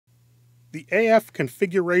The AF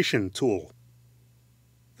Configuration Tool.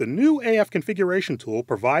 The new AF Configuration Tool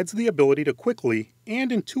provides the ability to quickly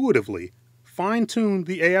and intuitively fine-tune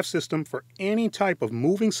the AF system for any type of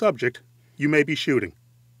moving subject you may be shooting.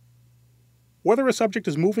 Whether a subject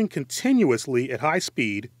is moving continuously at high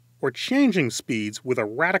speed or changing speeds with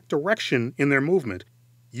erratic direction in their movement,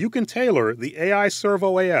 you can tailor the AI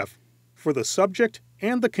Servo AF for the subject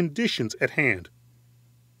and the conditions at hand.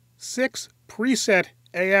 6 preset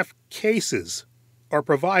AF cases are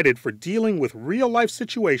provided for dealing with real-life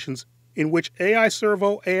situations in which AI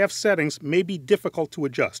Servo AF settings may be difficult to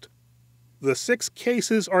adjust. The 6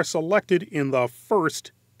 cases are selected in the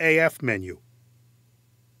first AF menu.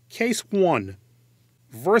 Case 1.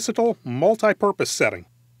 Versatile Multipurpose Setting.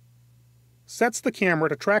 Sets the camera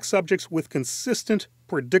to track subjects with consistent,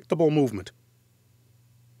 predictable movement.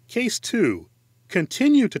 Case 2.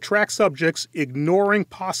 Continue to track subjects ignoring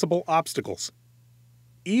possible obstacles.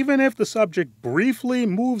 Even if the subject briefly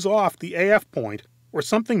moves off the AF point or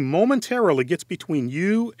something momentarily gets between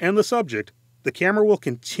you and the subject, the camera will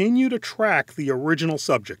continue to track the original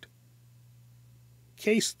subject.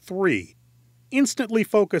 Case 3. Instantly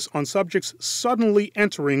focus on subjects suddenly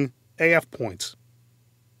entering AF points.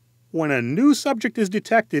 When a new subject is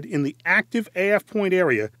detected in the active AF point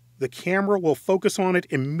area, the camera will focus on it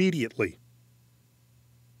immediately.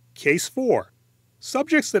 Case 4.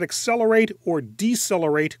 Subjects that accelerate or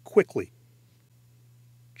decelerate quickly.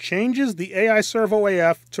 Changes the AI Servo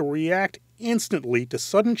AF to react instantly to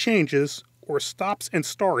sudden changes or stops and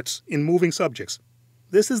starts in moving subjects.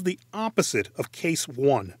 This is the opposite of Case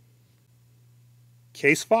 1.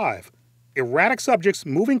 Case 5. Erratic subjects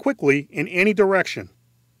moving quickly in any direction.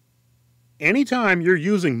 Anytime you're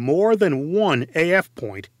using more than one AF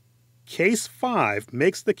point, Case 5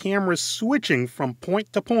 makes the camera switching from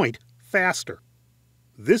point to point faster.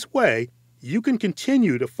 This way, you can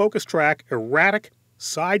continue to focus track erratic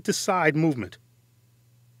side-to-side movement.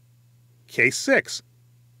 Case 6.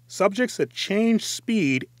 Subjects that change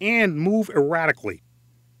speed and move erratically.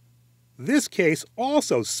 This case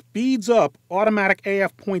also speeds up automatic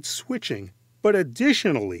AF point switching, but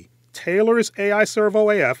additionally tailors AI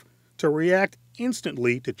Servo AF to react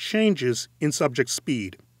instantly to changes in subject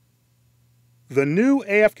speed. The new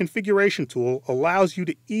AF Configuration Tool allows you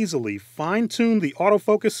to easily fine-tune the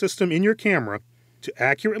autofocus system in your camera to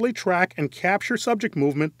accurately track and capture subject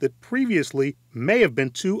movement that previously may have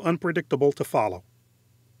been too unpredictable to follow.